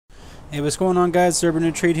Hey, what's going on, guys? Urban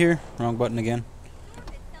Retreat here. Wrong button again.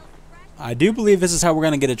 I do believe this is how we're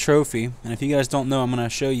going to get a trophy. And if you guys don't know, I'm going to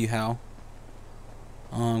show you how.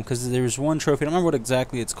 Because there's one trophy. I don't remember what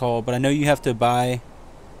exactly it's called, but I know you have to buy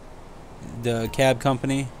the cab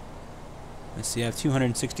company. Let's see, I have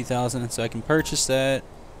 260,000, so I can purchase that.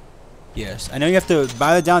 Yes, I know you have to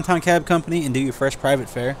buy the downtown cab company and do your first private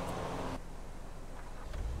fare.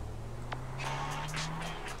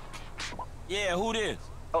 Yeah, who this?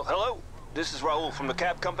 Oh, hello. This is Raul from the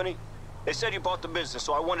cab company. They said you bought the business,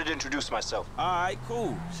 so I wanted to introduce myself. Alright,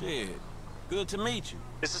 cool. Shit. Good to meet you.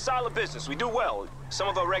 It's a solid business. We do well. Some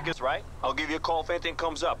of our regulars, right? I'll give you a call if anything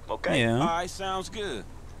comes up, okay? Yeah. Alright, sounds good.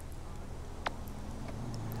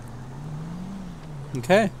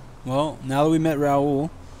 Okay. Well, now that we met Raul,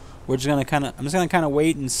 we're just gonna I'm just gonna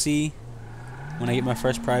wait and see when I get my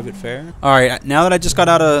first private fare. All right. Now that I just got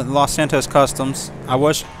out of Los Santos Customs, I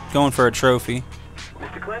was going for a trophy.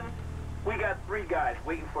 Mr. Clinton, we got 3 guys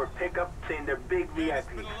waiting for a pickup saying they're big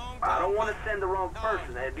VIPs. I don't want to send the wrong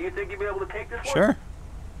person. Do you think you'll be able to take this one? Sure.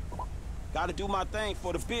 Gotta do my thing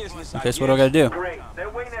for the business. Okay, so what do I gotta do? Great. They're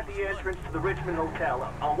waiting at the entrance to the Richmond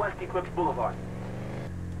Hotel on West Eclipse Boulevard.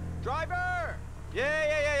 Driver!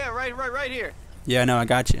 Yeah, right here. Yeah, no, I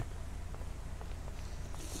got you.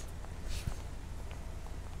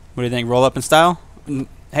 What do you think? Roll up in style?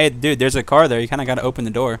 Hey, dude, there's a car there. You kind of got to open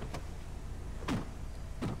the door.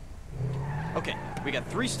 Okay, we got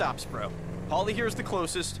 3 stops, bro. Holly here's the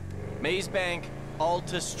closest. Maze Bank,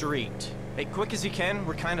 Alta Street. Hey, quick as you can,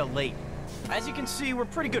 we're kind of late. As you can see, we're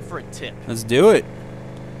pretty good for a tip. Let's do it.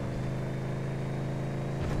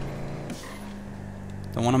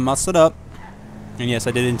 Don't want to muss it up. And yes,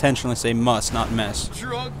 I did intentionally say must, not mess.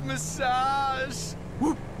 Drunk massage.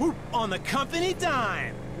 Whoop, whoop, on the company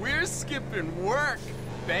dime. We're skipping work.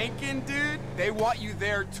 Banking, dude, they want you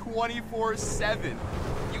there 24/7.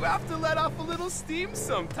 You have to let off a little steam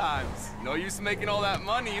sometimes. No use making all that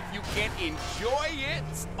money if you can't enjoy it.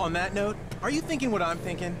 On that note, are you thinking what I'm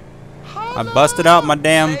thinking? I busted out my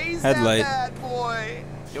damn Raise that headlight. bad boy.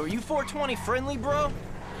 Yo, are you 420 friendly, bro?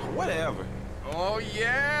 Whatever. Oh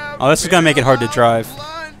yeah. Oh, this is gonna make it hard to drive.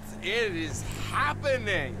 Blunt. It is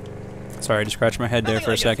happening. Sorry, I just scratched my head there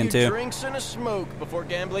for a second, too. Drinks and a smoke before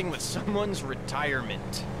gambling with someone's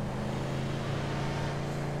retirement.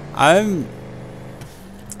 I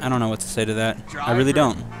don't know what to say to that. I really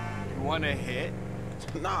don't. You want a hit?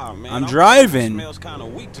 Nah, man. I'm driving. Smells kind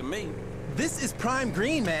of weak to me. This is prime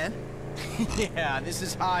green, man. Yeah, this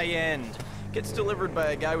is high end. Gets delivered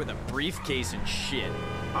by a guy with a briefcase and shit.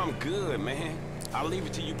 I'm good, man. I'll leave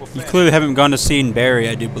it to you, You professional. clearly haven't gone to see Barry,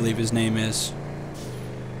 I do believe his name is.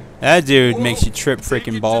 That dude makes you trip Take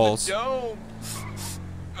it freaking to balls. the dome.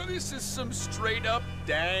 Oh, this is some straight up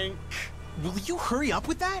dank. Will you hurry up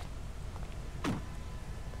with that?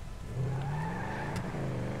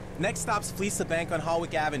 Next stop's Fleesa Bank on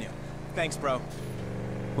Hallwick Avenue. Thanks, bro.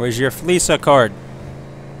 Where's your Fleesa card?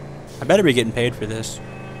 I better be getting paid for this.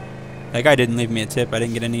 That guy didn't leave me a tip. I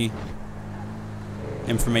didn't get any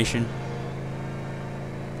information.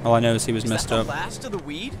 All I know is he was messed up. Is that the last of the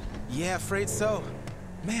weed? Yeah, afraid so.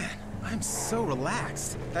 Man, I'm so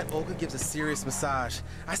relaxed. That Olga gives a serious massage.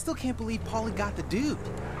 I still can't believe Paulie got the dude.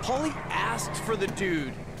 Paulie asked for the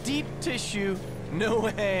dude. Deep tissue, no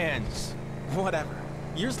hands. Whatever.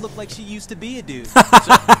 Yours looked like she used to be a dude. So,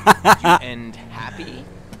 did you end happy?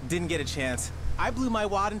 Didn't get a chance. I blew my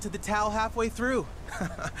wad into the towel halfway through.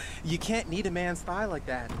 You can't need a man's thigh like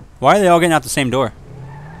that. Why are they all getting out the same door?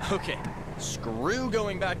 Okay, screw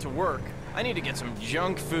going back to work. I need to get some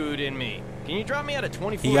junk food in me. Can you drop me out of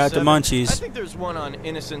 24/7? He got the munchies. I think there's one on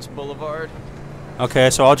Innocence Boulevard. Okay,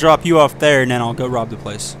 so I'll drop you off there and then I'll go rob the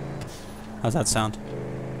place. How's that sound?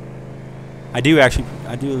 I do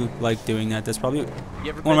like doing that. That's probably You ever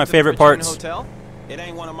one of been my to the favorite Richmond parts. Hotel? It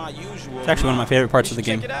ain't one of my usual. It's actually one of my favorite parts You of the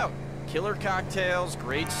should game. check it out. Killer cocktails,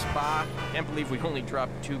 great spa. Can't believe we only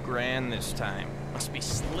dropped $2 grand this time. Must be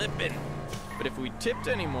slipping. But if we tipped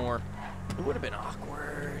any more, it would have been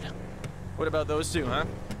awkward. What about those 2, huh?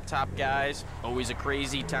 Top guys, always a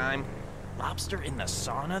crazy time. Lobster in the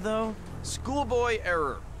sauna, though? Schoolboy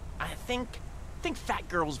error. I think fat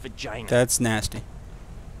girl's vagina. That's nasty.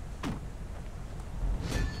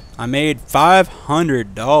 I made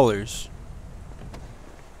 $500.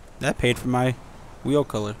 That paid for my wheel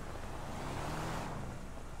color.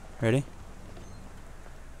 Ready?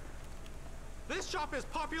 This shop is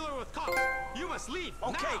popular with cops. You must leave.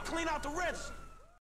 Okay, now. clean out the register.